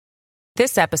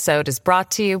This episode is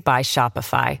brought to you by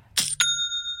Shopify.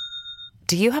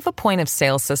 Do you have a point of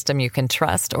sale system you can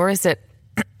trust, or is it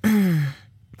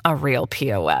a real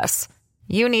POS?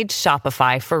 You need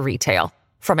Shopify for retail.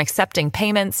 From accepting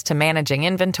payments to managing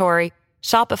inventory,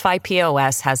 Shopify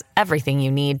POS has everything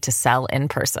you need to sell in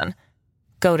person.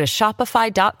 Go to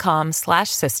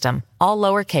shopify.com/system, all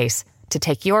lowercase, to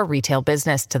take your retail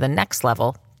business to the next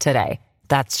level today.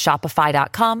 That's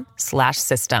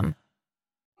shopify.com/system.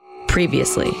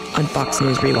 Previously on Fox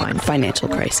News Rewind, financial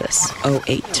crisis,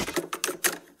 2008.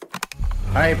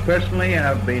 I personally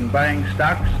have been buying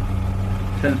stocks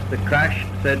since the crash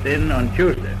set in on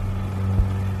Tuesday.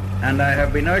 And I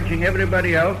have been urging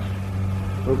everybody else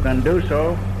who can do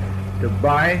so to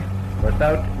buy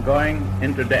without going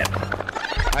into debt.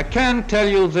 I can tell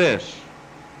you this,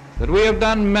 that we have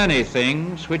done many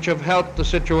things which have helped the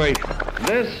situation.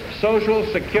 This Social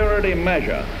Security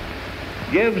measure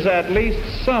gives at least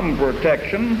some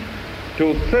protection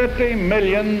to 30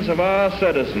 million of our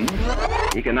citizens.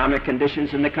 Economic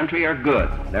conditions in the country are good.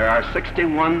 There are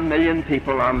 61 million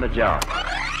people on the job.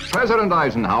 President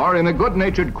Eisenhower, in a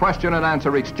good-natured question and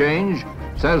answer exchange,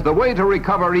 says the way to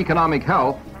recover economic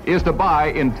health is to buy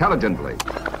intelligently.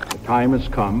 The time has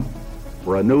come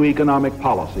for a new economic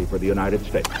policy for the United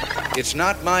States. It's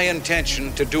not my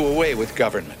intention to do away with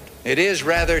government. It is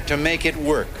rather to make it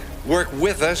work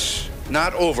with us,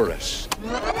 not over us.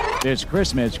 This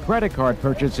Christmas, credit card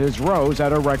purchases rose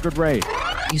at a record rate.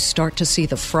 You start to see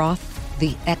the froth,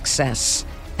 the excess,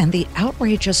 and the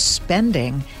outrageous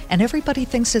spending, and everybody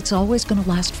thinks it's always going to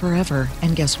last forever.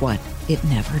 And guess what? It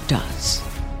never does.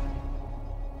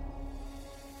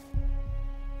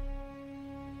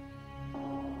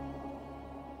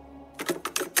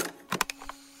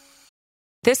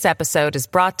 This episode is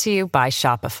brought to you by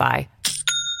Shopify.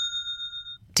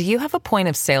 Do you have a point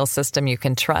of sale system you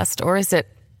can trust, or is it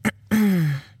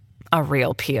a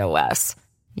real POS?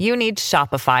 You need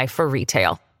Shopify for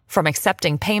retail. From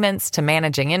accepting payments to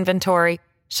managing inventory,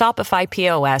 Shopify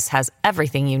POS has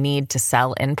everything you need to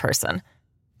sell in person.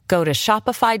 Go to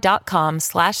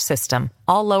shopify.com/system,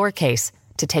 all lowercase,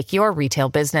 to take your retail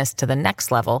business to the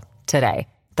next level today.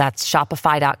 That's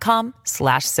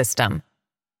shopify.com/system.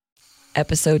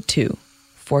 Episode 2,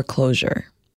 Foreclosure.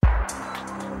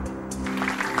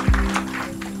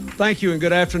 Thank you and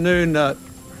good afternoon. I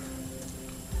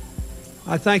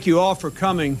thank you all for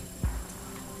coming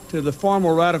to the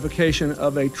formal ratification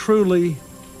of a truly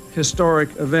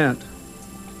historic event.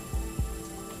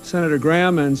 Senator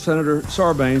Graham and Senator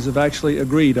Sarbanes have actually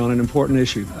agreed on an important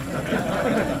issue.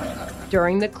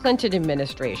 During the Clinton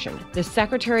administration, the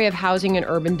Secretary of Housing and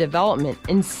Urban Development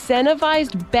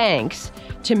incentivized banks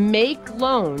to make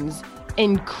loans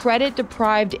in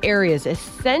credit-deprived areas,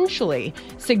 essentially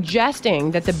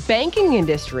suggesting that the banking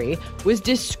industry was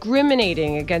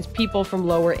discriminating against people from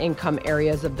lower-income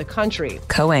areas of the country.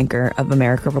 Co-anchor of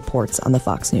America Reports on the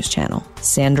Fox News Channel,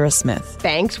 Sandra Smith.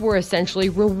 Banks were essentially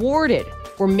rewarded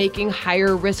for making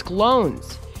higher-risk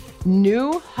loans.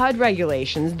 New HUD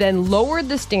regulations then lowered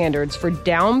the standards for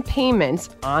down payments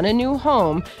on a new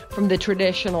home from the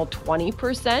traditional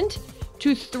 20%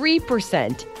 to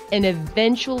 3%, and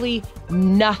eventually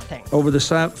nothing. Over the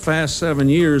past 7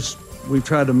 years, we've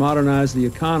tried to modernize the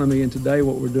economy, and today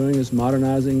what we're doing is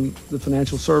modernizing the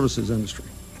financial services industry,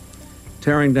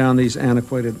 tearing down these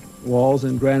antiquated walls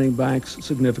and granting banks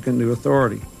significant new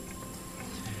authority.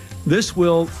 This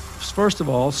will, first of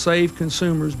all, save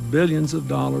consumers billions of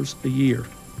dollars a year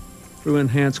through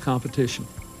enhanced competition.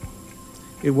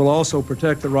 It will also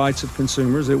protect the rights of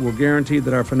consumers. It will guarantee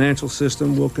that our financial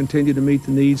system will continue to meet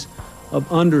the needs of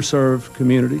underserved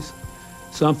communities,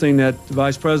 something that the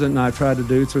Vice President and I tried to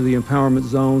do through the empowerment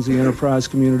zones, the enterprise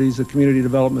communities, the community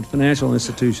development financial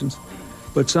institutions,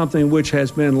 but something which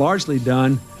has been largely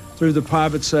done through the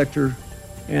private sector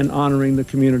and honoring the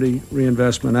Community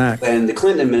Reinvestment Act. When the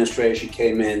Clinton administration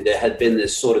came in, there had been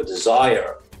this sort of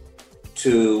desire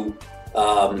to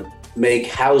make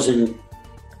housing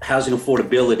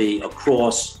affordability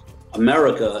across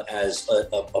America as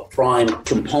a prime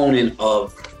component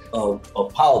of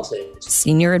politics.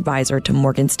 Senior advisor to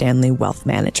Morgan Stanley Wealth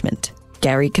Management,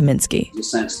 Gary Kaminsky. In the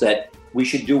sense that we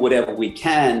should do whatever we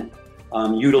can,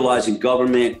 utilizing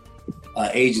government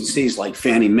agencies like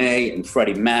Fannie Mae and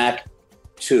Freddie Mac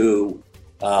to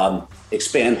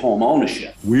expand home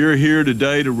ownership. We're here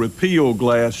today to repeal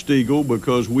Glass-Steagall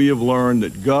because we have learned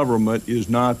that government is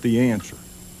not the answer.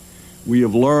 We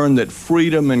have learned that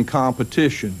freedom and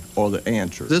competition are the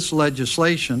answer. This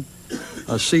legislation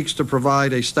seeks to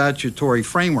provide a statutory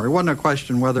framework. It wasn't a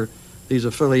question whether these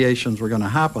affiliations were going to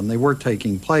happen. They were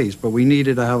taking place, but we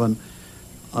needed to have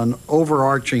an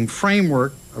overarching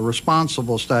framework, a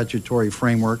responsible statutory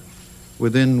framework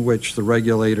within which the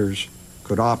regulators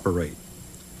could operate.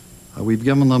 We've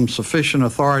given them sufficient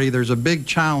authority. There's a big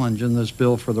challenge in this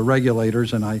bill for the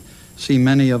regulators, and I see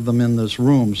many of them in this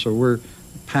room, so we're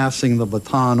passing the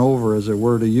baton over, as it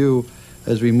were, to you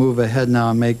as we move ahead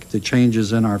now and make the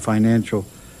changes in our financial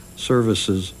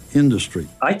services industry.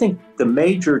 I think the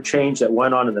major change that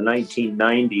went on in the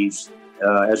 1990s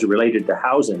as it related to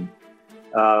housing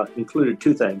included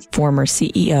two things. Former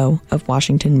CEO of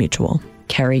Washington Mutual,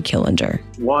 Kerry Killinger.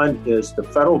 One is the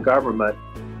federal government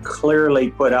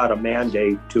clearly put out a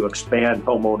mandate to expand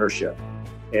home ownership.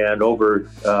 And over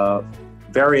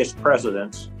various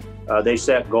presidents, they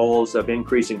set goals of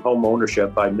increasing home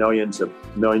ownership by millions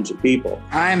of people.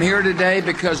 I am here today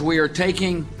because we are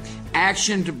taking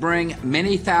action to bring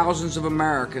many thousands of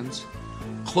Americans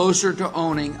closer to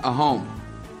owning a home.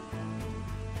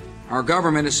 Our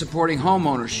government is supporting home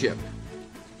ownership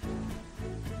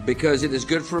because it is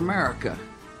good for America.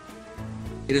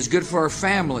 It is good for our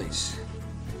families.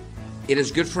 It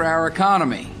is good for our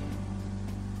economy.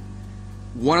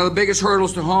 One of the biggest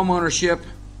hurdles to home ownership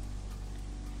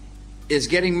is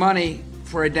getting money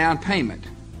for a down payment.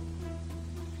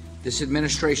 This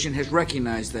administration has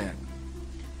recognized that.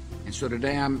 And so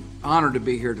today I'm honored to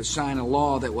be here to sign a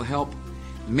law that will help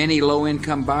many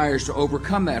low-income buyers to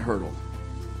overcome that hurdle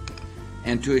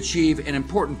and to achieve an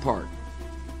important part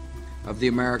of the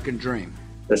American dream.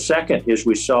 The second is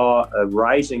we saw a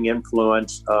rising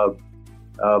influence of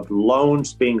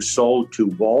loans being sold to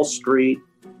Wall Street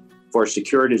for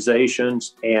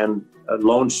securitizations and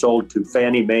loans sold to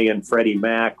Fannie Mae and Freddie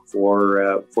Mac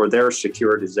for their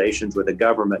securitizations with a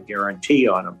government guarantee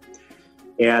on them.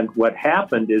 And what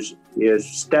happened is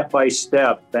step by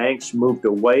step, banks moved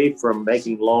away from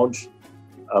making loans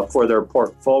for their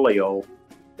portfolio,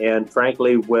 and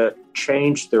frankly,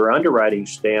 changed their underwriting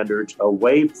standards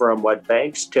away from what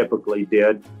banks typically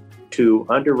did to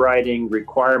underwriting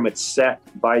requirements set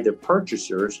by the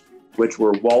purchasers, which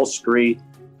were Wall Street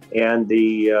and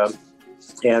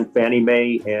and Fannie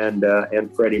Mae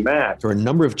and Freddie Mac. There were a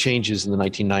number of changes in the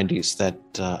 1990s that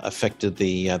affected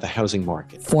the housing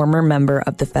market. Former member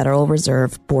of the Federal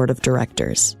Reserve Board of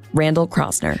Directors, Randall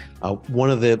Krosner. One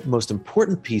of the most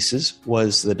important pieces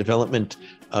was the development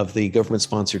of the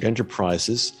government-sponsored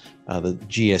enterprises, the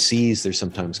GSEs they're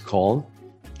sometimes called.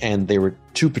 And there were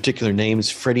two particular names,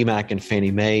 Freddie Mac and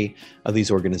Fannie Mae, of these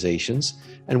organizations.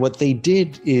 And what they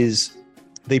did is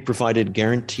they provided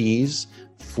guarantees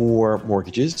for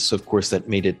mortgages. So, of course, that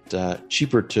made it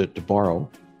cheaper to borrow.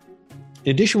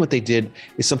 In addition, what they did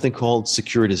is something called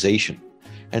securitization.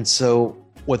 And so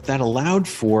what that allowed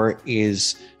for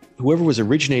is whoever was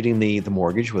originating the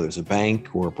mortgage, whether it was a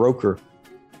bank or a broker,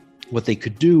 what they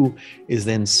could do is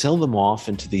then sell them off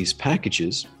into these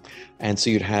packages. And so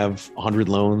you'd have 100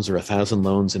 loans or 1,000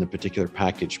 loans in a particular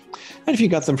package. And if you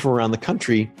got them from around the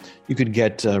country, you could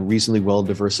get a reasonably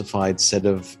well-diversified set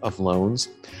of loans.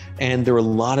 And there were a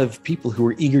lot of people who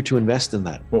were eager to invest in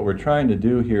that. What we're trying to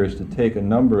do here is to take a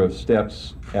number of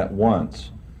steps at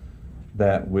once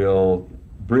that will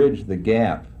bridge the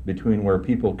gap between where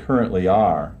people currently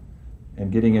are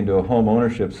and getting into a home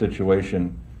ownership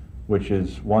situation, which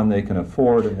is one they can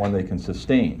afford and one they can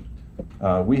sustain.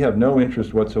 We have no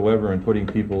interest whatsoever in putting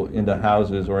people into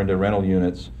houses or into rental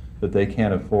units that they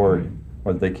can't afford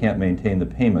or that they can't maintain the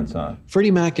payments on.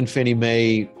 Freddie Mac and Fannie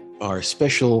Mae are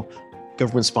special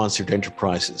government-sponsored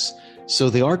enterprises. So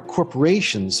they are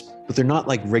corporations, but they're not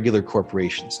like regular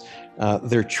corporations.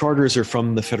 Their charters are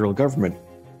from the federal government.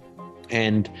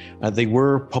 And they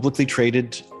were publicly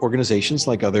traded organizations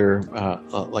like other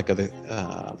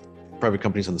private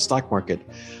companies on the stock market.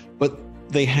 But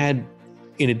they had,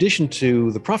 in addition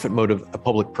to the profit motive, a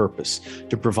public purpose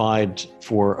to provide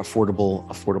for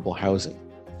affordable housing.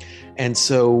 And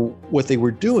so what they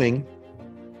were doing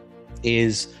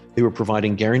is they were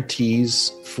providing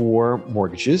guarantees for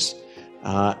mortgages.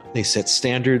 They set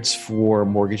standards for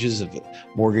mortgages. If a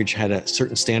mortgage had a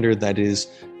certain standard, that is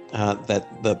that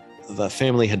the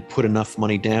family had put enough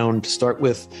money down to start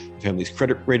with, the family's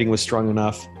credit rating was strong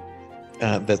enough,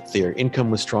 that their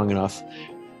income was strong enough.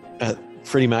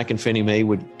 Freddie Mac and Fannie Mae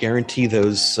would guarantee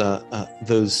those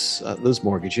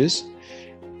mortgages,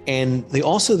 and they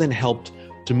also then helped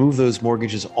to move those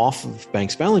mortgages off of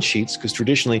banks' balance sheets, because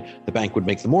traditionally the bank would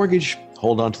make the mortgage,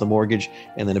 hold on to the mortgage,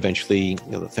 and then eventually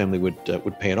the family would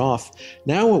pay it off.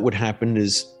 Now what would happen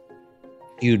is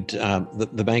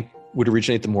the bank would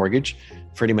originate the mortgage,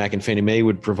 Freddie Mac and Fannie Mae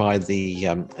would provide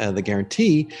the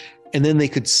guarantee, and then they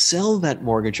could sell that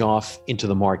mortgage off into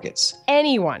the markets.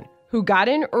 Anyone who got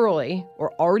in early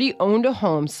or already owned a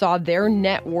home saw their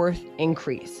net worth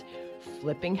increase.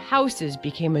 Flipping houses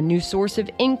became a new source of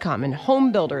income, and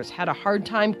home builders had a hard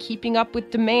time keeping up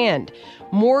with demand.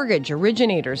 Mortgage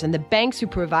originators and the banks who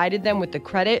provided them with the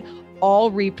credit all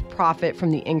reaped profit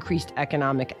from the increased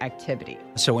economic activity.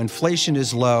 So inflation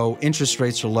is low, interest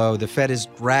rates are low, the Fed is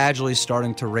gradually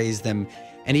starting to raise them.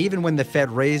 And even when the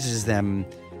Fed raises them,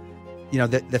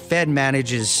 the Fed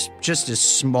manages just a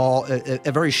small,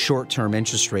 a very short-term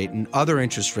interest rate, and other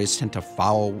interest rates tend to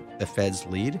follow the Fed's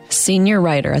lead. Senior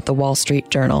writer at the Wall Street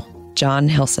Journal, John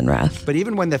Hilsenrath. But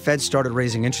even when the Fed started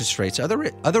raising interest rates,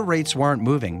 other rates weren't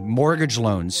moving. Mortgage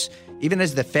loans, even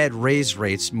as the Fed raised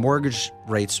rates, mortgage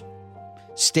rates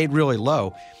stayed really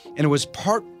low. And it was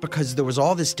part because there was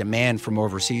all this demand from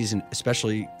overseas, and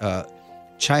especially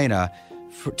China,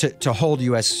 to hold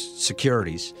U.S.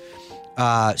 securities.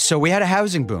 So we had a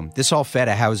housing boom. This all fed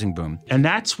a housing boom. And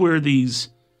that's where these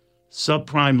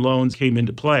subprime loans came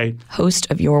into play.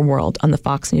 Host of Your World on the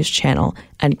Fox News Channel,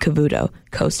 and Cavuto,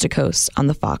 Coast to Coast on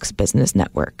the Fox Business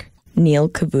Network. Neil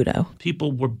Cavuto.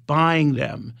 People were buying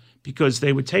them because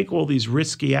they would take all these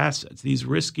risky assets, these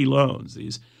risky loans,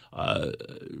 these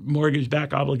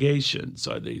mortgage-backed obligations,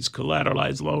 or these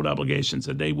collateralized loan obligations,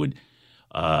 and they would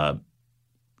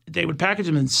package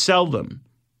them and sell them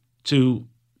to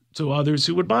others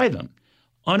who would buy them,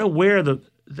 unaware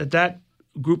that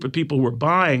group of people were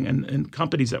buying and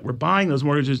companies that were buying those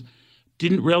mortgages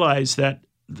didn't realize that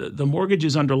the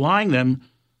mortgages underlying them,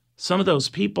 some of those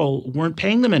people weren't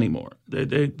paying them anymore.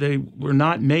 They were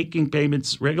not making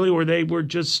payments regularly, or they were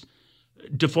just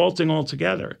defaulting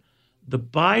altogether. The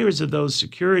buyers of those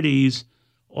securities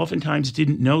oftentimes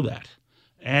didn't know that.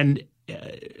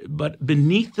 But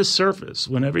beneath the surface,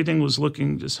 when everything was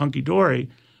looking just hunky-dory,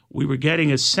 we were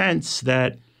getting a sense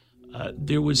that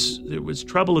there was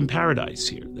trouble in paradise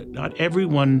here, that not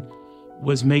everyone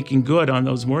was making good on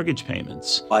those mortgage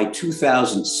payments. By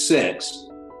 2006,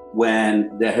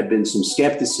 when there had been some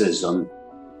skepticism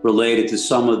related to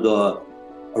some of the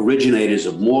originators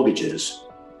of mortgages,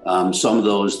 some of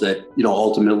those that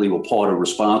ultimately were part of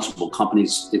responsible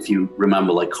companies, if you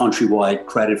remember, like Countrywide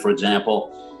Credit, for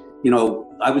example,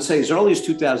 I would say as early as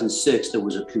 2006, there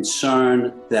was a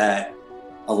concern that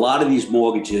a lot of these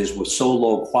mortgages were so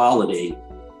low quality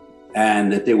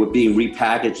and that they were being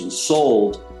repackaged and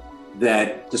sold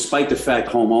that despite the fact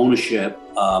home ownership,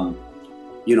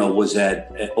 was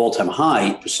at all-time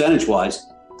high percentage-wise,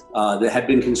 there had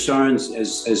been concerns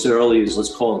as early as,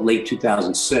 let's call it late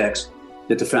 2006,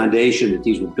 that the foundation that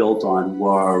these were built on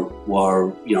were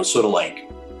sort of like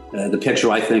the picture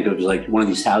I think of is like one of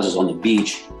these houses on the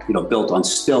beach, built on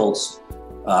stilts,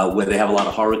 where they have a lot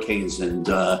of hurricanes and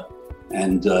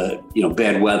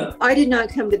bad weather. I did not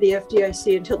come to the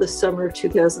FDIC until the summer of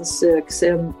 2006,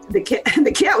 and the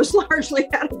cat was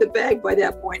largely out of the bag by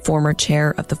that point. Former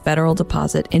chair of the Federal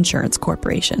Deposit Insurance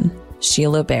Corporation,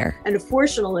 Sheila Bair. And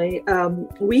unfortunately,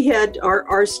 we had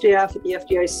our staff at the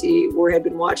FDIC had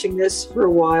been watching this for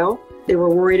a while. They were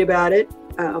worried about it.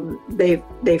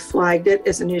 They flagged it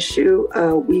as an issue.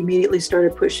 We immediately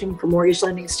started pushing for mortgage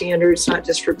lending standards, not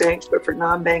just for banks, but for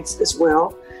non-banks as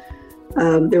well.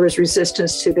 There was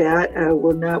resistance to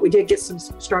that. We did get some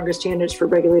stronger standards for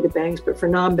regulated banks, but for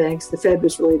non-banks, the Fed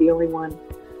was really the only one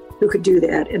who could do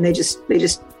that, and they just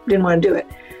didn't want to do it.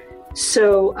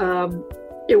 So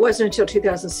it wasn't until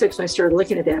 2006 when I started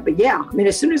looking at that. But yeah, I mean,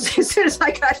 as soon as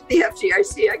I got to the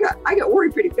FDIC, I got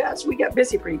worried pretty fast. We got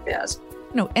busy pretty fast.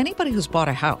 Anybody who's bought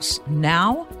a house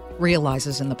now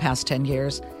realizes in the past 10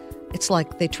 years, it's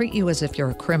like they treat you as if you're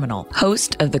a criminal.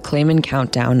 Host of the Clayman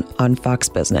Countdown on Fox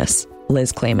Business,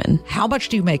 Liz Clayman. How much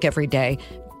do you make every day?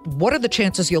 What are the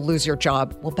chances you'll lose your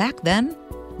job? Well, back then,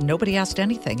 nobody asked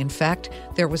anything. In fact,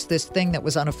 there was this thing that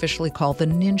was unofficially called the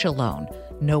ninja loan.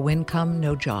 No income,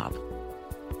 no job.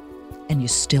 And you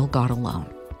still got a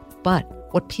loan.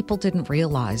 But what people didn't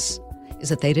realize is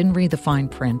that they didn't read the fine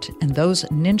print, and those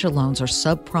ninja loans or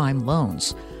subprime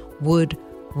loans would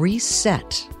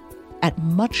reset at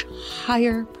much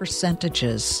higher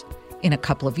percentages in a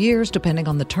couple of years, depending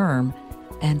on the term.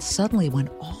 And suddenly, when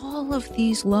all of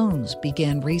these loans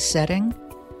began resetting,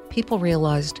 people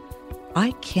realized, I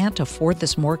can't afford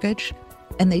this mortgage.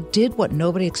 And they did what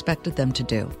nobody expected them to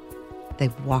do. They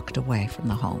walked away from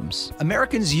the homes.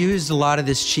 Americans used a lot of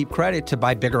this cheap credit to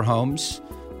buy bigger homes,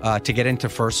 to get into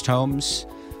first homes.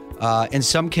 In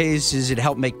some cases, it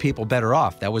helped make people better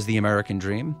off. That was the American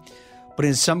dream. But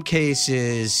in some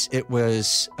cases, it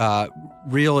was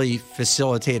really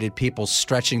facilitated people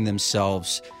stretching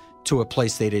themselves to a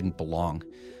place they didn't belong.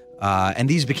 And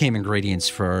these became ingredients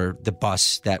for the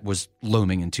bust that was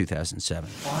looming in 2007.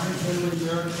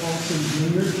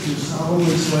 Paulson, Jr., do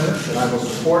solemnly swear that I will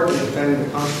support and defend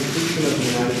the Constitution of the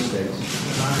United States.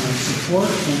 That I will support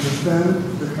and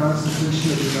defend the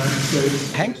Constitution of the United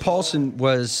States. Hank Paulson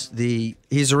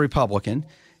he's a Republican,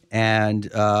 and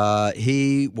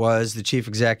he was the chief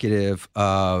executive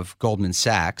of Goldman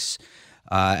Sachs,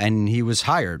 and he was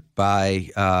hired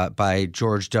by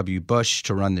George W. Bush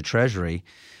to run the Treasury.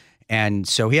 And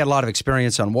so he had a lot of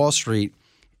experience on Wall Street,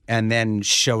 and then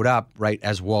showed up right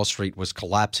as Wall Street was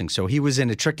collapsing. So he was in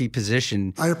a tricky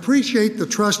position. I appreciate the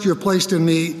trust you have placed in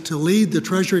me to lead the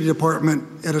Treasury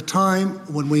Department at a time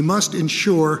when we must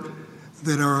ensure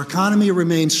that our economy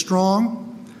remains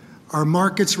strong, our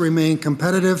markets remain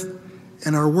competitive,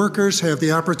 and our workers have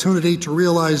the opportunity to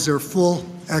realize their full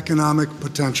economic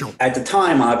potential. At the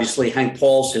time, obviously, Hank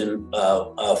Paulson,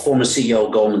 former CEO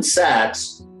of Goldman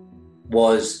Sachs,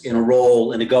 was in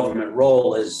a government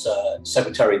role as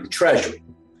Secretary of the Treasury.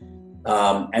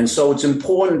 And so it's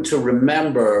important to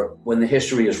remember when the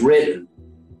history is written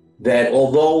that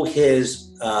although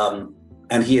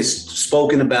and he has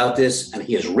spoken about this and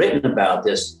he has written about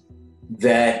this,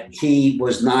 that he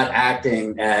was not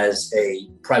acting as a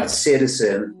private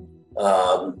citizen,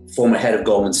 former head of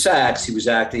Goldman Sachs. He was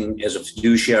acting as a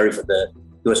fiduciary for the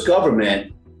U.S.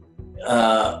 government.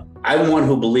 I'm one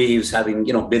who believes, having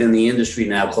been in the industry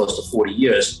now close to 40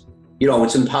 years,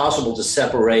 it's impossible to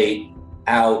separate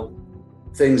out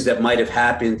things that might have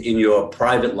happened in your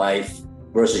private life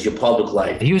versus your public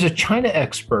life. He was a China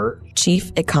expert.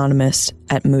 Chief economist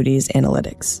at Moody's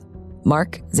Analytics,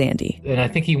 Mark Zandi. And I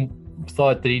think he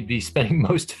thought that he'd be spending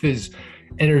most of his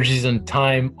energies and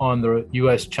time on the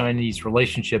U.S.-Chinese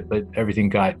relationship, but everything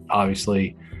got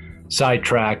obviously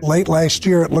sidetracked. Late last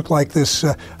year, it looked like this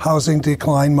housing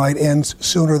decline might end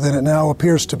sooner than it now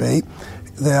appears to be.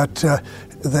 That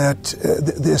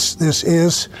this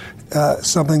is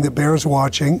something that bears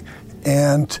watching,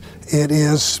 and it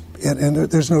is. And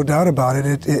there's no doubt about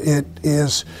it. It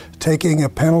is taking a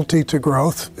penalty to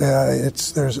growth.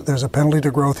 There's a penalty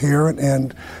to growth here,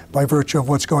 and by virtue of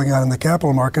what's going on in the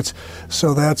capital markets.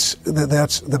 So that's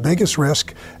the biggest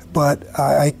risk. But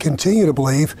I continue to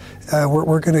believe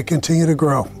we're going to continue to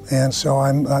grow, and so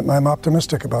I'm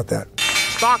optimistic about that.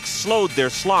 Stocks slowed their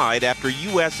slide after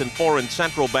U.S. and foreign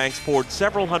central banks poured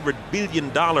several $100 billion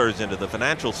into the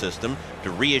financial system to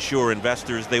reassure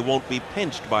investors they won't be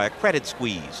pinched by a credit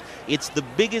squeeze. It's the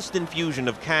biggest infusion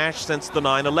of cash since the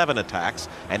 9/11 attacks,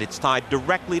 and it's tied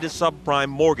directly to subprime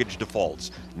mortgage defaults,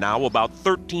 now about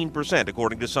 13%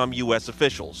 according to some U.S.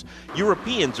 officials.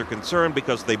 Europeans are concerned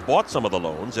because they bought some of the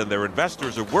loans, and their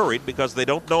investors are worried because they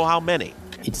don't know how many.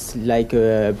 It's like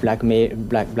a black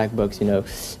box,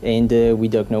 and we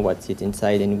don't know what's it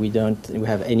inside, and we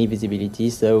have any visibility,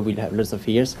 so we'll have lots of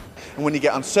fears. And when you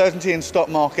get uncertainty in the stock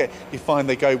market, you find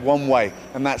they go one way,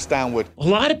 and that's downward. A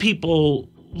lot of people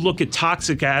look at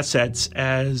toxic assets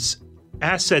as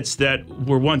assets that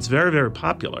were once very, very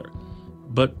popular,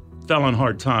 but fell on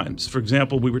hard times. For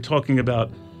example, we were talking about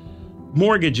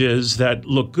mortgages that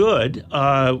look good,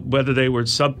 whether they were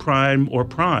subprime or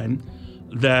prime,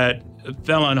 that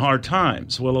fell on hard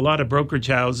times. Well, a lot of brokerage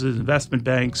houses, investment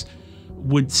banks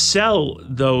would sell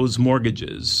those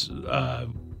mortgages,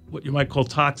 what you might call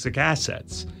toxic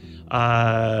assets,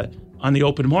 on the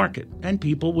open market. And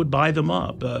people would buy them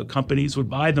up. Companies would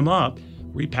buy them up,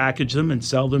 repackage them, and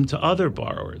sell them to other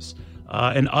borrowers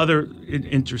and other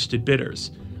interested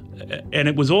bidders. And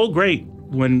it was all great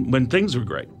when things were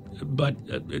great. But,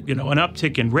 an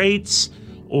uptick in rates,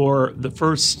 or the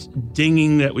first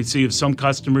dinging that we see of some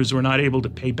customers who are not able to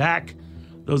pay back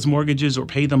those mortgages or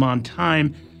pay them on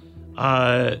time,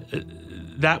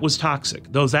 that was toxic.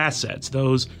 Those assets,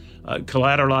 those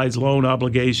collateralized loan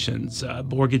obligations,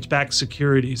 mortgage-backed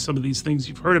securities, some of these things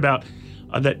you've heard about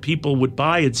that people would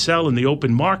buy and sell in the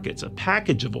open markets, a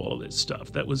package of all of this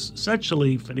stuff that was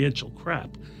essentially financial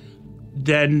crap,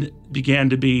 then began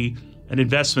to be an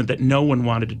investment that no one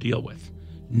wanted to deal with,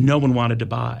 no one wanted to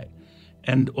buy.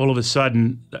 And all of a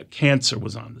sudden, cancer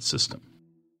was on the system.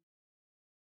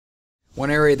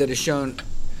 One area that has shown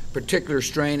particular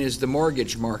strain is the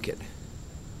mortgage market,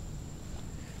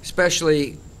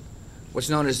 especially what's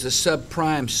known as the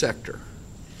subprime sector.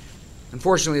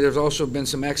 Unfortunately, there's also been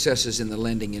some excesses in the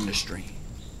lending industry.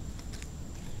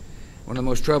 One of the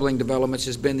most troubling developments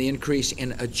has been the increase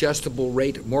in adjustable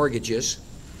rate mortgages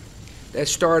that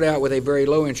start out with a very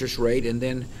low interest rate and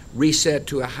then reset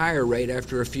to a higher rate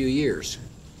after a few years.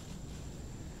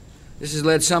 This has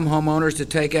led some homeowners to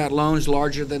take out loans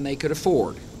larger than they could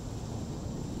afford,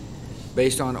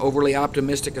 based on overly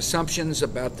optimistic assumptions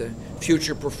about the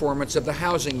future performance of the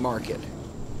housing market.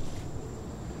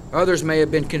 Others may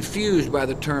have been confused by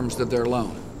the terms of their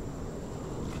loan.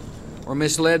 or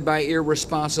misled by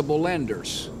irresponsible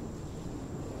lenders.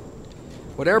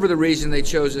 Whatever the reason they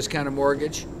chose this kind of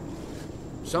mortgage,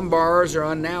 some borrowers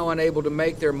are now unable to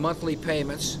make their monthly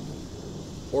payments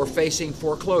or facing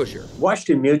foreclosure.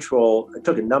 Washington Mutual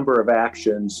took a number of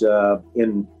actions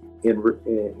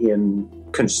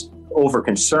over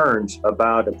concerns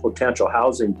about a potential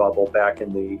housing bubble back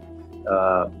in the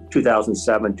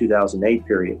 2007-2008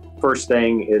 period. First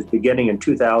thing is, beginning in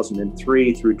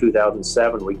 2003 through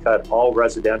 2007, we cut all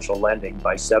residential lending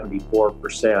by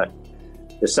 74%.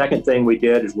 The second thing we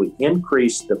did is we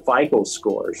increased the FICO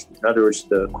scores, in other words,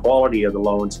 the quality of the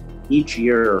loans each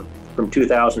year from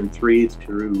 2003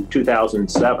 through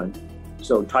 2007,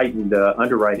 so tightened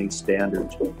underwriting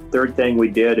standards. Third thing we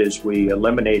did is we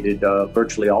eliminated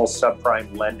virtually all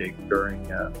subprime lending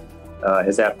during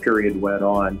as that period went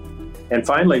on. And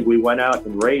finally, we went out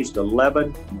and raised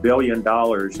 $11 billion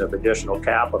of additional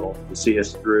capital to see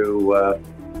us through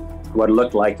what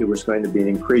looked like it was going to be an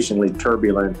increasingly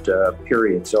turbulent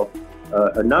period. So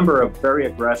a number of very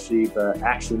aggressive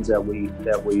actions that we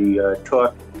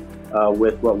took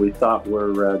with what we thought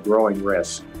were growing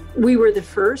risks. We were the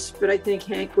first, but I think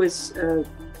Hank was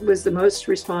the most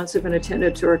responsive and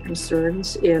attentive to our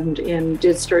concerns, and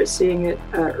did start seeing it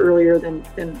earlier than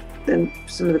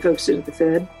some of the folks did at the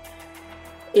Fed.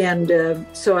 And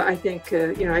so I think,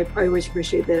 I always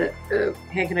appreciate that.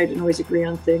 Hank and I didn't always agree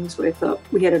on things, but I thought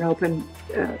we had an open,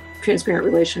 transparent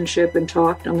relationship and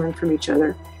talked and learned from each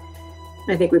other.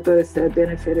 I think we both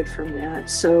benefited from that.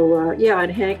 So,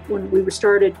 and Hank, when we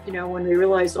started, when we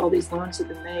realized all these loans had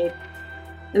been made,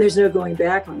 and there's no going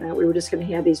back on that, we were just going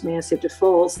to have these massive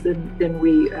defaults, then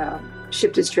we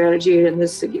shifted strategy. And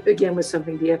this, again, was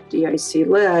something the FDIC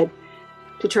led,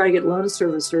 to try to get loan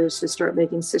servicers to start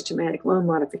making systematic loan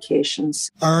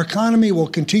modifications. Our economy will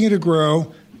continue to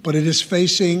grow, but it is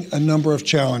facing a number of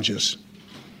challenges.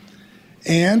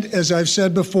 And as I've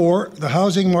said before, the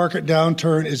housing market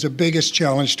downturn is the biggest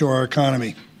challenge to our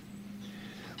economy.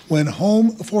 When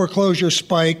home foreclosures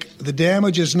spike, the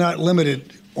damage is not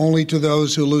limited only to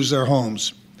those who lose their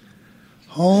homes.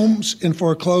 Homes in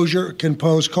foreclosure can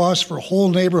pose costs for whole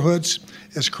neighborhoods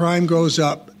as crime goes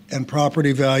up and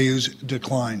property values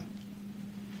decline.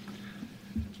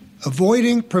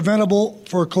 Avoiding preventable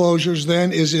foreclosures,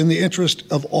 then, is in the interest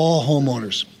of all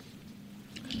homeowners.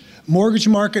 Mortgage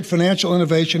market financial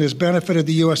innovation has benefited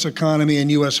the U.S. economy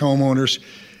and U.S. homeowners.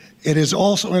 It has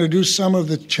also introduced some of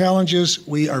the challenges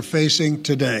we are facing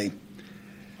today.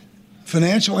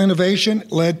 Financial innovation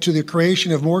led to the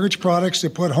creation of mortgage products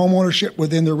that put homeownership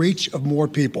within the reach of more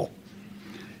people.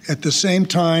 At the same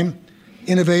time,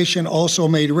 innovation also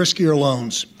made riskier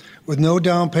loans with no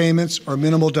down payments or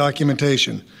minimal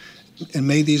documentation, and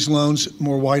made these loans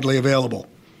more widely available.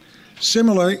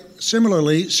 Similarly,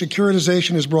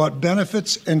 securitization has brought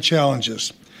benefits and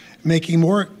challenges, making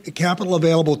more capital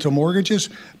available to mortgages,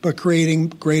 but creating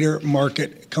greater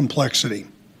market complexity.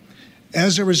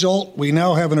 As a result, we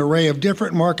now have an array of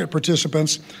different market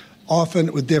participants,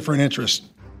 often with different interests.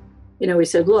 We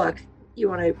said, look, you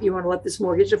want to let this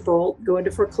mortgage default, go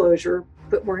into foreclosure,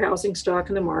 put more housing stock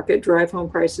in the market, drive home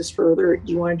prices further.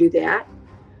 Do you want to do that?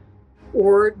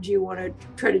 Or do you want to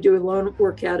try to do a loan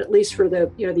workout, at least for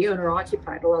the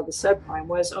owner-occupied? A lot of the subprime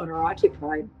was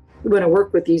owner-occupied. We want to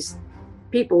work with these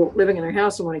people living in their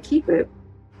house and want to keep it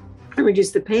and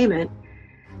reduce the payment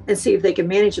and see if they can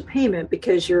manage a payment,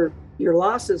 because your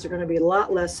losses are going to be a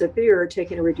lot less severe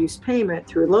taking a reduced payment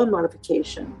through a loan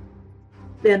modification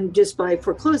than just by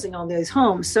foreclosing on these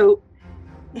homes. So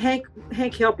Hank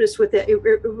helped us with that.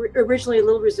 Originally a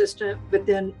little resistant, but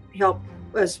then helped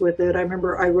us with it. I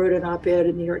remember I wrote an op-ed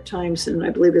in the New York Times, and I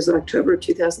believe it was October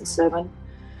 2007,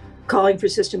 calling for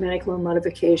systematic loan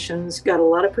modifications. Got a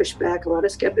lot of pushback, a lot of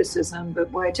skepticism,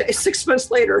 but why 6 months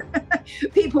later,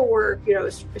 people were,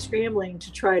 scrambling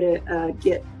to try to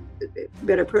get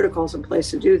better protocols in place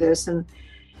to do this. And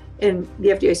the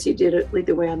FDIC did lead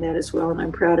the way on that as well, and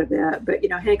I'm proud of that. But,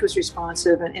 Hank was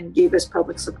responsive and gave us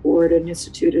public support and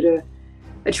instituted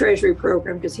a treasury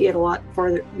program, because he had a lot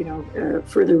farther,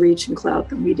 further reach and clout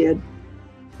than we did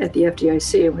at the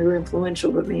FDIC. And we were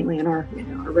influential, but mainly in our,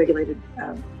 our regulated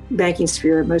banking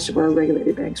sphere. Most of our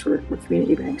regulated banks were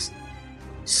community banks.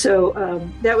 So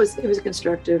it was a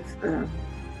constructive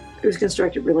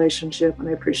relationship, and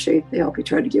I appreciate the help he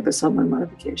tried to give us on loan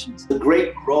modifications. The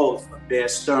great growth of Bear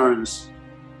Stearns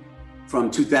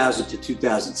from 2000 to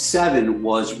 2007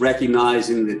 was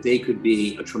recognizing that they could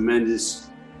be a tremendous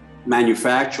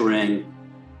manufacturing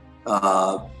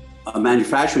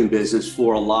business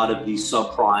for a lot of these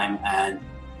subprime and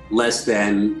less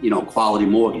than quality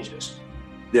mortgages.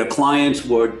 Their clients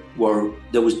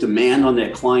there was demand on their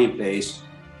client base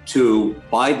to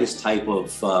buy this type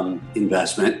of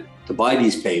investment, to buy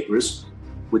these papers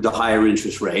with the higher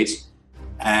interest rates.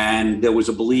 And there was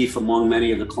a belief among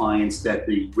many of the clients that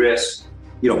the risk,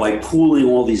 by pooling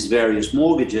all these various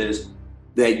mortgages,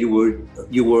 that you were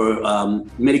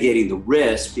mitigating the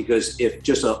risk, because if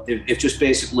just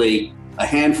basically a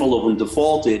handful of them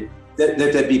defaulted, that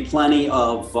there'd be plenty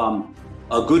of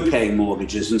good paying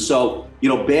mortgages. And so,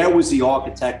 Bear was the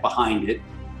architect behind it.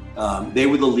 They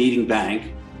were the leading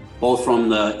bank, both from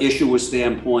the issuer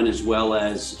standpoint as well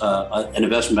as an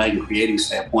investment banking creating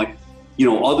standpoint.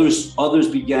 Others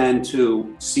began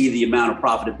to see the amount of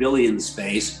profitability in the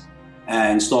space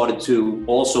and started to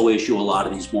also issue a lot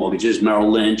of these mortgages.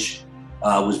 Merrill Lynch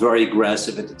was very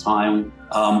aggressive at the time,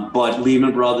 but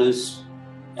Lehman Brothers,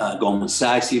 Goldman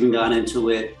Sachs even got into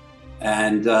it.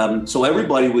 And so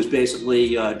everybody was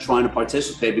basically trying to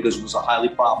participate because it was a highly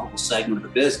profitable segment of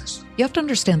the business. You have to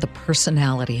understand the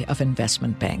personality of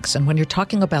investment banks. And when you're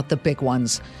talking about the big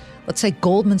ones, let's say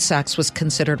Goldman Sachs was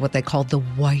considered what they called the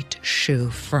white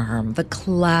shoe firm, the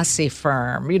classy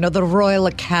firm, the Royal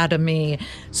Academy,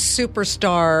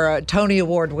 superstar, Tony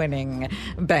Award-winning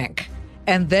bank.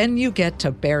 And then you get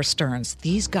to Bear Stearns.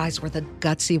 These guys were the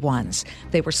gutsy ones.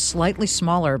 They were slightly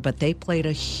smaller, but they played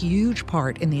a huge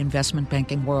part in the investment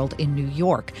banking world in New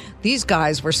York. These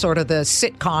guys were sort of the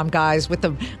sitcom guys with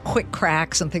the quick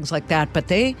cracks and things like that, but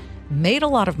they made a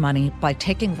lot of money by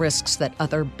taking risks that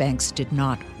other banks did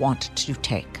not want to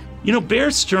take. Bear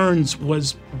Stearns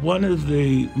was one of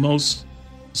the most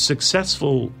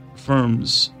successful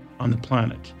firms on the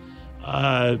planet.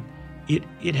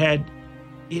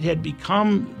 It had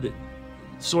become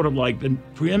sort of like the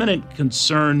preeminent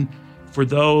concern for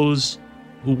those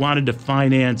who wanted to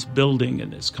finance building in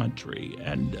this country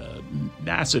and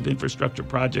massive infrastructure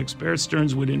projects. Bear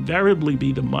Stearns would invariably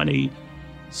be the money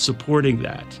supporting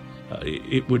that.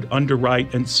 It would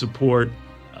underwrite and support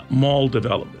mall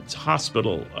developments,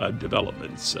 hospital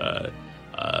developments,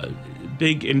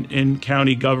 big in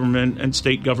county government and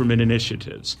state government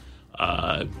initiatives.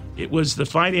 It was the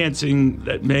financing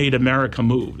that made America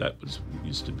move. That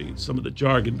used to be some of the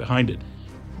jargon behind it.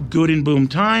 Good in boom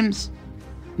times,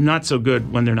 not so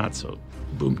good when they're not so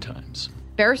boom times.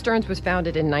 Bear Stearns was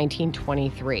founded in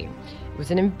 1923. It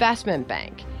was an investment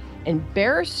bank. And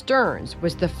Bear Stearns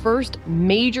was the first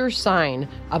major sign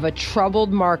of a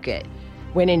troubled market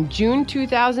when in June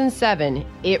 2007,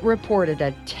 it reported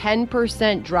a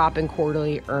 10% drop in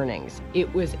quarterly earnings.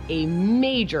 It was a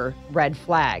major red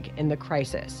flag in the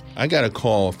crisis. I got a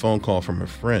phone call from a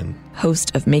friend.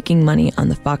 Host of Making Money on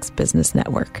the Fox Business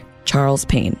Network, Charles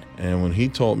Payne. And when he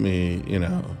told me,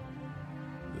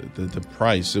 the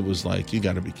price, it was like, you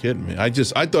got to be kidding me. I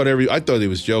thought he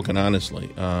was joking, honestly.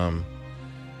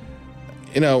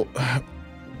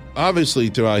 Obviously,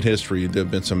 throughout history, there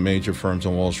have been some major firms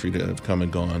on Wall Street that have come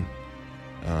and gone.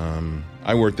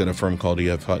 I worked at a firm called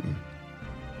E.F. Hutton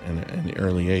in the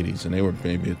early 80s, and they were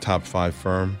maybe a top 5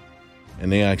 firm,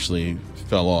 and they actually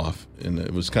fell off. And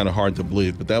it was kind of hard to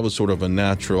believe, but that was sort of a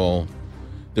natural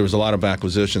 – there was a lot of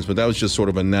acquisitions, but that was just sort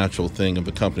of a natural thing of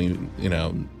a company,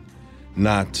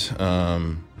 not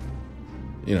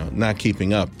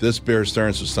keeping up. This Bear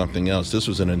Stearns was something else. This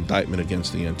was an indictment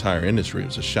against the entire industry. It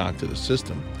was a shock to the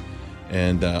system.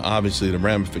 And obviously the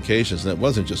ramifications, and it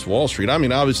wasn't just Wall Street. I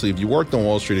mean, obviously, if you worked on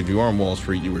Wall Street, if you were on Wall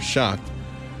Street, you were shocked.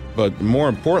 But more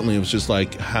importantly, it was just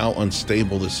like how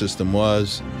unstable the system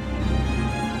was.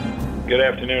 Good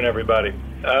afternoon, everybody.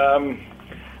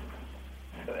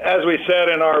 As we said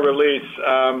in our release,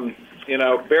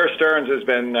 Bear Stearns has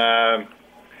been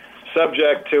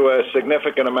subject to a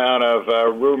significant amount of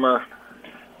rumor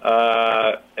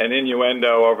and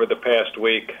innuendo over the past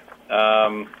week.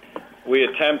 We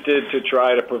attempted to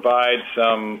try to provide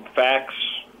some facts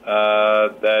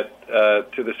to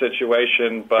the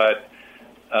situation, but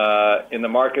in the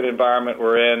market environment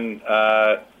we're in,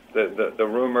 the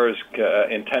rumors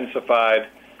intensified,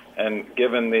 and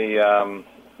given the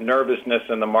nervousness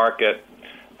in the market,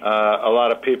 a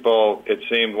lot of people, it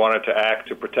seemed, wanted to act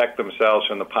to protect themselves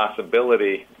from the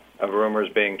possibility of rumors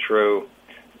being true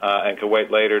and could wait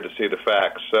later to see the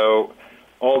facts. So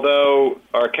although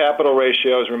our capital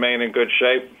ratios remain in good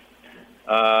shape,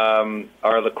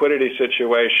 our liquidity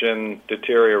situation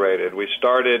deteriorated. We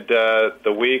started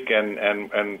the week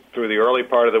and through the early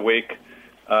part of the week,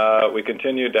 we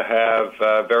continued to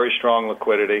have very strong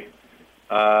liquidity,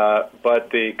 but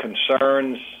the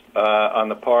concerns on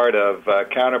the part of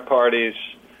counterparties,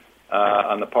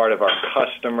 on the part of our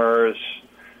customers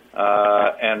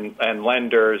and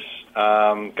lenders,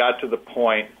 got to the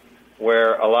point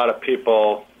where a lot of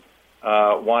people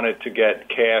wanted to get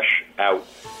cash out.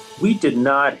 We did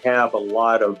not have a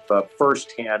lot of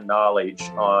firsthand knowledge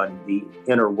on the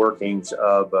inner workings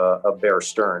of Bear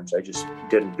Stearns. I just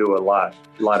didn't do a lot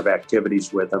of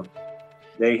activities with them.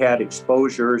 They had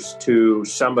exposures to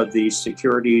some of these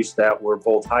securities that were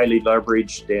both highly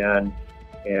leveraged and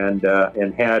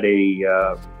had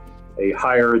a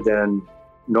higher than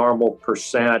normal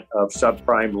percent of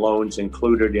subprime loans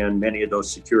included in many of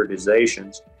those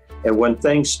securitizations. And when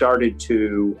things started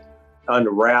to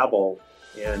unravel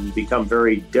and become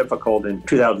very difficult in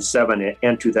 2007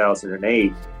 and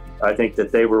 2008, I think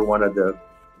that they were one of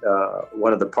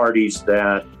the parties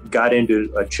that got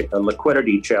into a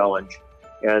liquidity challenge,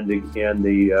 and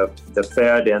the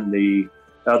Fed and the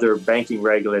other banking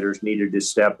regulators needed to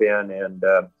step in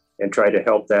and try to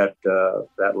help that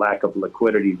lack of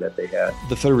liquidity that they had.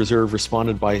 The Federal Reserve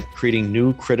responded by creating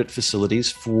new credit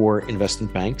facilities for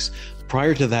investment banks.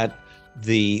 Prior to that,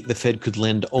 the Fed could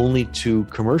lend only to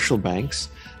commercial banks,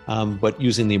 but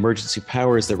using the emergency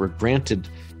powers that were granted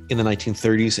in the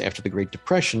 1930s after the Great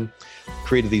Depression,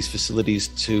 created these facilities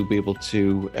to be able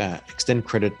to extend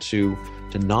credit to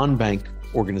non-bank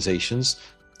organizations,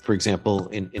 for example,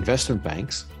 in investment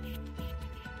banks.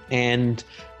 And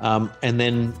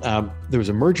then there was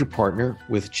a merger partner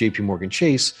with J.P. Morgan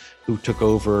Chase who took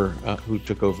over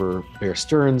Bear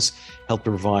Stearns, helped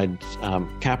to provide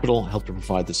capital, helped to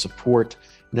provide the support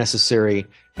necessary,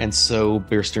 and so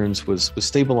Bear Stearns was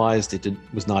stabilized. It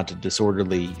was not a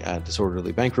disorderly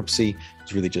bankruptcy. It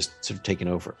was really just sort of taken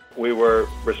over. We were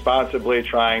responsibly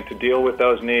trying to deal with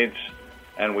those needs,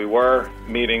 and we were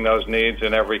meeting those needs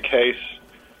in every case.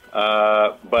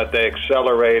 But they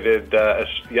accelerated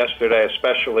yesterday,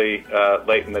 especially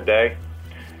late in the day.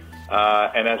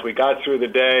 And as we got through the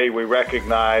day, we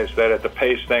recognized that at the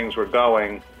pace things were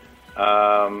going,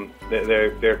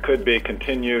 there could be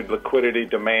continued liquidity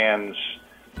demands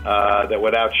that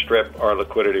would outstrip our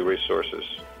liquidity resources.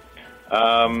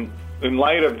 In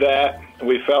light of that,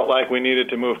 we felt like we needed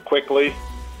to move quickly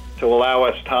to allow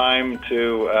us time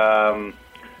to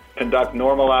conduct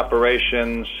normal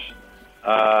operations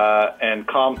and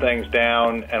calm things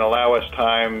down and allow us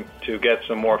time to get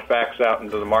some more facts out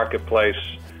into the marketplace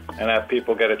and have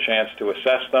people get a chance to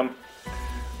assess them.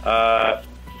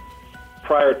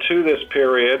 Prior to this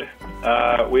period,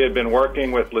 we had been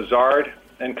working with Lazard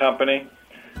and Company,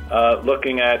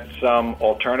 looking at some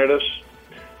alternatives.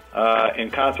 In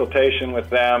consultation with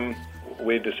them,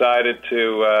 we decided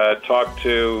to talk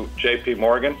to J.P.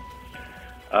 Morgan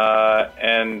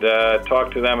and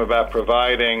talk to them about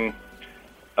providing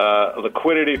a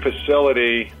liquidity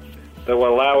facility that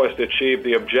will allow us to achieve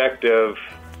the objective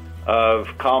of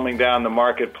calming down the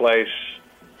marketplace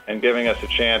and giving us a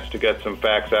chance to get some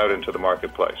facts out into the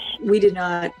marketplace. We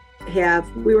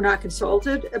were not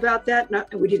consulted about that.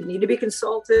 We didn't need to be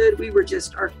consulted.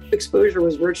 Our exposure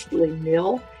was virtually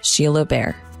nil. Sheila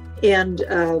Bair. And,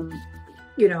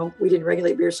 we didn't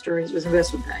regulate Bear Stearns. It was an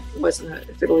investment bank. It wasn't a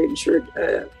federally insured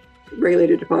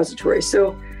regulated depository.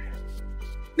 So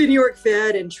the New York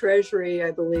Fed and Treasury,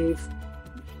 I believe,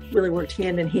 really worked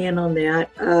hand in hand on that.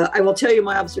 I will tell you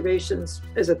my observations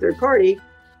as a third party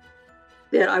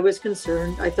that I was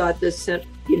concerned. I thought this set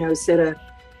a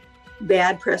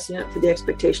bad precedent for the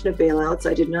expectation of bailouts.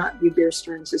 I did not view Bear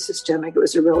Stearns as systemic. It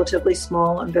was a relatively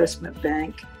small investment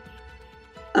bank.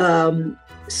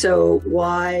 So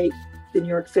why the New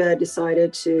York Fed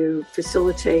decided to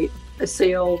facilitate a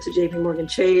sale to J.P. Morgan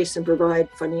Chase and provide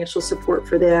financial support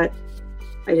for that,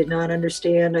 I did not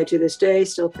understand. I, to this day,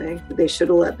 still think that they should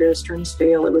have let Bear Stearns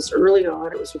fail. It was early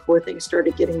on. It was before things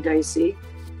started getting dicey.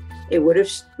 It would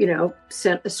have,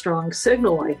 sent a strong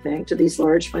signal, I think, to these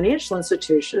large financial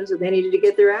institutions that they needed to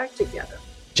get their act together.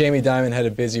 Jamie Dimon had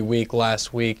a busy week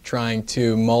last week trying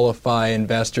to mollify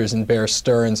investors in Bear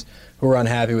Stearns who were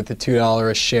unhappy with the $2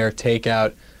 a share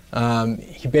takeout.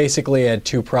 He basically had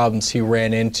two problems he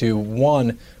ran into.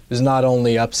 One was not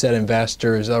only upset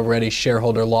investors, already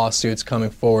shareholder lawsuits coming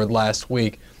forward last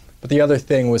week, but the other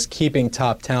thing was keeping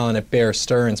top talent at Bear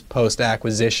Stearns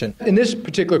post-acquisition. In this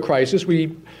particular crisis,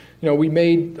 we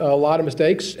made a lot of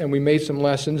mistakes and we made some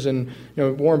lessons. And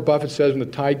Warren Buffett says when the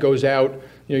tide goes out,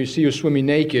 you see you swimming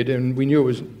naked. And we knew it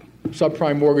was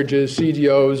subprime mortgages,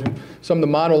 CDOs, some of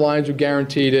the monolines who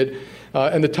guaranteed it.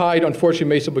 And the tide, unfortunately,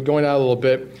 may still be going out a little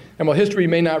bit. And while history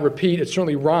may not repeat, it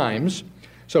certainly rhymes.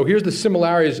 So here's the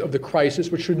similarities of the crisis,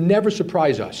 which should never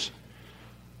surprise us.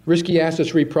 Risky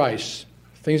assets reprice.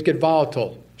 Things get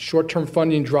volatile. Short-term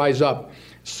funding dries up.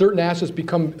 Certain assets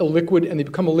become illiquid, and they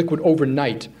become illiquid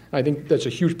overnight. I think that's a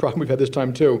huge problem we've had this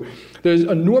time, too. There's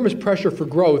enormous pressure for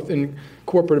growth in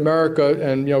corporate America,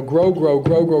 and grow,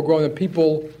 and then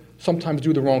people sometimes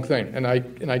do the wrong thing. And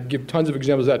I give tons of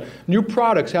examples of that. New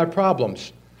products have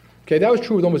problems. Okay, that was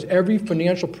true with almost every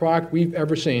financial product we've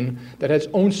ever seen that has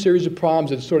its own series of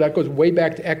problems. And so that goes way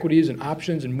back to equities and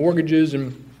options and mortgages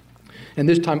and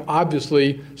this time,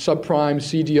 obviously, subprime,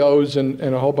 CDOs, and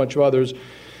a whole bunch of others.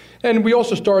 And we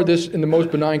also started this in the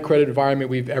most benign credit environment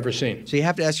we've ever seen. So you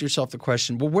have to ask yourself the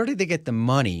question, well, where did they get the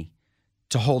money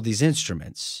to hold these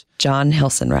instruments? John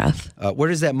Hilsenrath. Where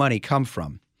does that money come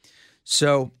from?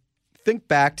 So think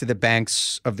back to the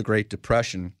banks of the Great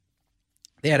Depression.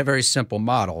 They had a very simple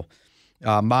model.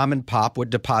 Mom and pop would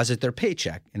deposit their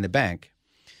paycheck in the bank,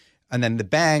 and then the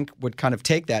bank would kind of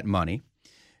take that money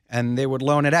and they would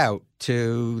loan it out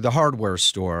to the hardware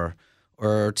store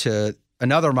or to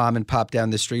another mom and pop down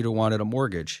the street who wanted a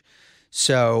mortgage.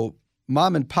 So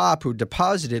mom and pop who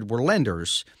deposited were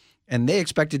lenders, and they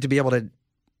expected to be able to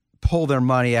pull their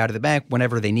money out of the bank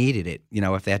whenever they needed it,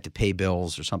 if they had to pay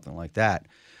bills or something like that.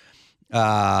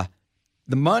 The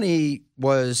money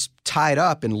was tied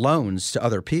up in loans to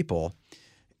other people.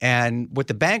 And what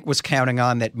the bank was counting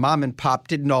on, that mom and pop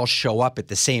didn't all show up at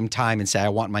the same time and say, I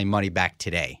want my money back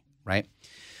today, right?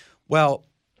 Well,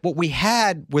 what we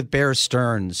had with Bear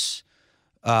Stearns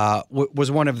was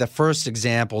one of the first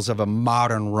examples of a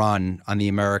modern run on the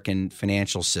American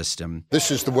financial system.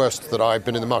 This is the worst that I've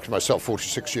been in the market myself,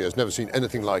 46 years, never seen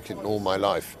anything like it in all my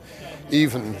life.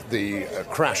 Even the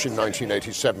crash in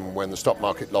 1987 when the stock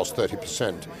market lost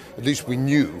 30%, at least we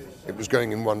knew it was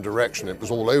going in one direction. It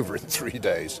was all over in 3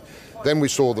 days. Then we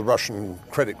saw the Russian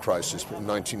credit crisis in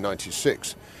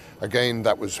 1996. Again,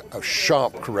 that was a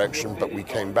sharp correction, but we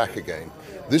came back again.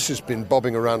 This has been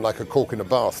bobbing around like a cork in a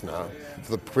bath now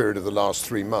for the period of the last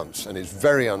 3 months, and it's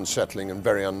very unsettling and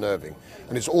very unnerving.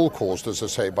 And it's all caused, as I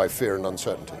say, by fear and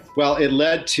uncertainty. Well, it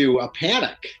led to a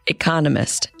panic.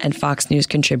 Economist and Fox News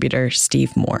contributor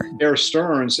Steve Moore. Bear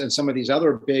Stearns and some of these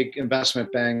other big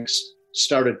investment banks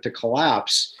started to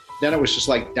collapse. Then it was just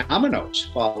like dominoes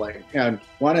falling, and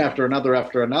one after another,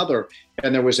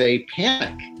 and there was a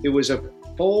panic. It was a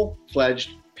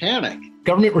full-fledged panic.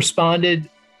 Government responded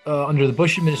under the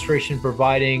Bush administration,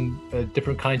 providing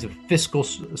different kinds of fiscal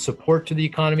support to the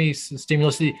economy,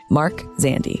 stimulus. Mark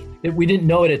Zandi. We didn't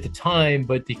know it at the time,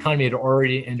 but the economy had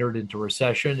already entered into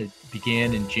recession. It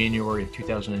began in January of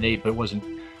 2008, but it wasn't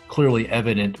clearly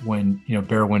evident when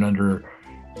Bear went under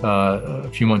a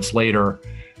few months later.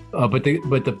 But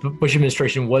the Bush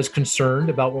administration was concerned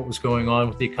about what was going on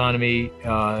with the economy,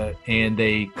 and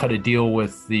they cut a deal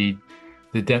with the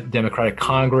Democratic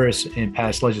Congress and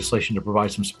passed legislation to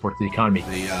provide some support to the economy.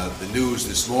 The news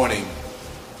this morning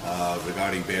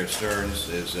regarding Bear Stearns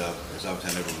is up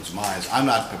on everyone's minds. I'm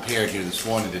not prepared here this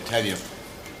morning to tell you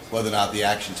whether or not the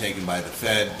action taken by the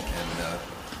Fed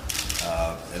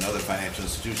and other financial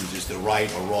institutions is the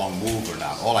right or wrong move or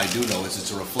not. All I do know is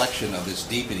it's a reflection of this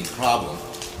deepening problem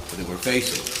that we're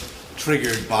facing,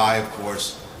 triggered by, of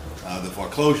course, the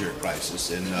foreclosure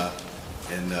crisis in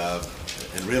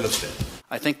real estate.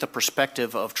 I think the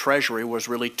perspective of Treasury was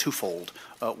really twofold.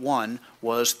 One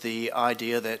was the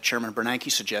idea that Chairman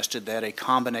Bernanke suggested that a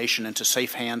combination into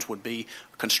safe hands would be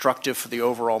constructive for the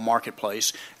overall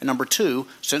marketplace. And number two,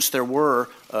 since there were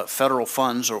federal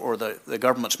funds or the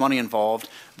government's money involved,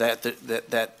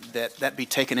 that be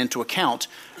taken into account.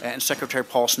 And Secretary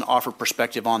Paulson offered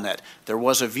perspective on that. There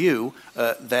was a view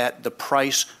that the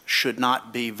price should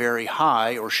not be very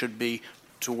high or should be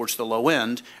towards the low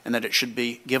end, and that it should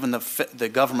be, given the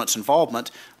government's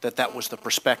involvement, that was the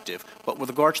perspective. But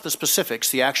with regard to the specifics,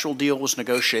 the actual deal was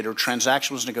negotiated, or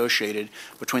transaction was negotiated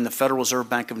between the Federal Reserve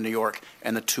Bank of New York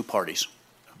and the two parties.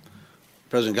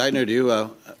 President Geithner, do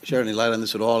you share any light on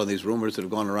this at all, and these rumors that have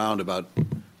gone around about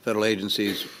federal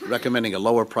agencies recommending a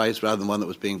lower price rather than one that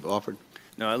was being offered?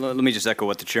 No, let me just echo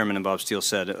what the chairman and Bob Steele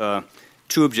said.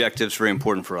 Two objectives very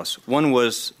important for us. One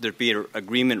was there'd be an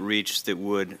agreement reached that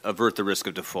would avert the risk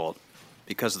of default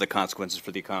because of the consequences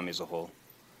for the economy as a whole.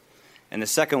 And the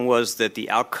second was that the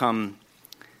outcome,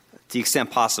 to the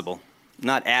extent possible,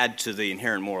 not add to the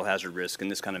inherent moral hazard risk in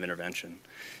this kind of intervention.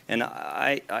 And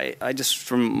I just,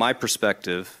 from my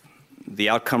perspective, the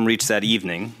outcome reached that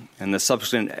evening and the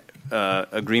subsequent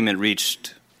agreement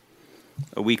reached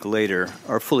a week later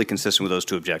are fully consistent with those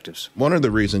two objectives. One of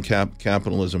the reasons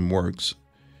capitalism works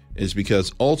is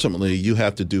because ultimately you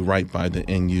have to do right by the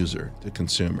end user, the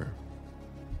consumer.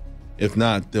 If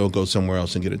not, they'll go somewhere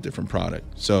else and get a different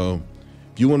product. So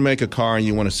if you want to make a car and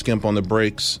you want to skimp on the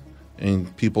brakes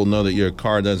and people know that your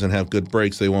car doesn't have good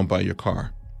brakes, they won't buy your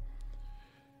car.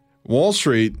 Wall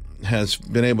Street has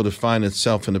been able to find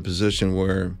itself in a position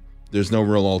where there's no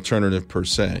real alternative per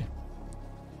se.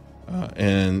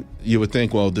 And you would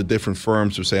think, well, the different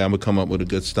firms would say, I would come up with a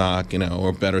good stock,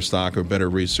 or better stock or better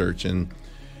research. And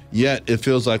yet it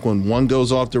feels like when one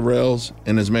goes off the rails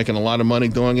and is making a lot of money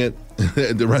doing it,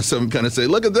 the rest of them kind of say,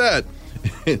 look at that.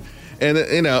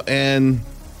 and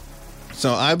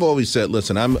so I've always said,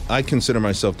 listen, I consider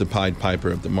myself the Pied Piper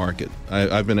of the market.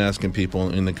 I've been asking people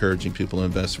and encouraging people to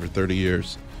invest for 30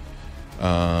 years.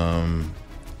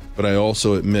 But I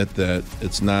also admit that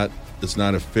it's not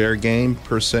a fair game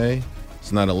per se.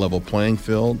 It's not a level playing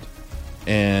field.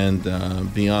 And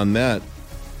beyond that,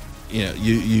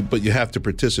 but you have to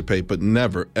participate, but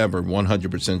never, ever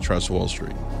 100% trust Wall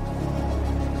Street.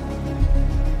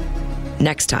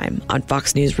 Next time on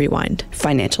Fox News Rewind,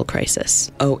 financial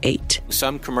crisis, 2008.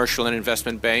 Some commercial and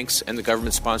investment banks and the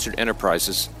government-sponsored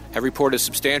enterprises have reported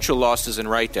substantial losses and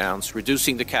write-downs,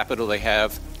 reducing the capital they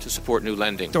have to support new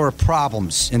lending. There were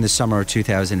problems in the summer of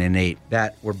 2008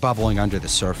 that were bubbling under the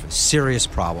surface, serious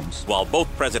problems. While both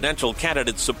presidential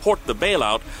candidates support the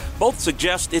bailout, both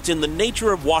suggest it's in the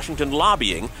nature of Washington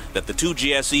lobbying that the two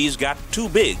GSEs got too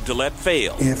big to let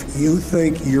fail. If you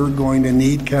think you're going to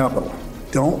need capital,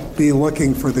 don't be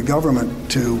looking for the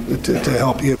government to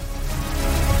help you.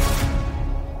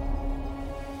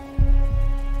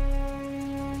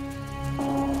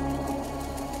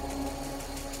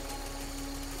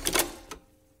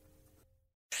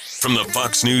 From the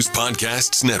Fox News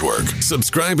Podcasts Network,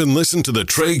 subscribe and listen to the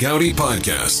Trey Gowdy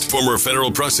Podcast. Former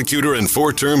federal prosecutor and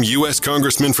four-term U.S.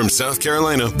 Congressman from South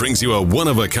Carolina brings you a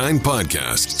one-of-a-kind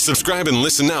podcast. Subscribe and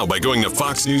listen now by going to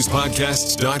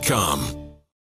foxnewspodcasts.com.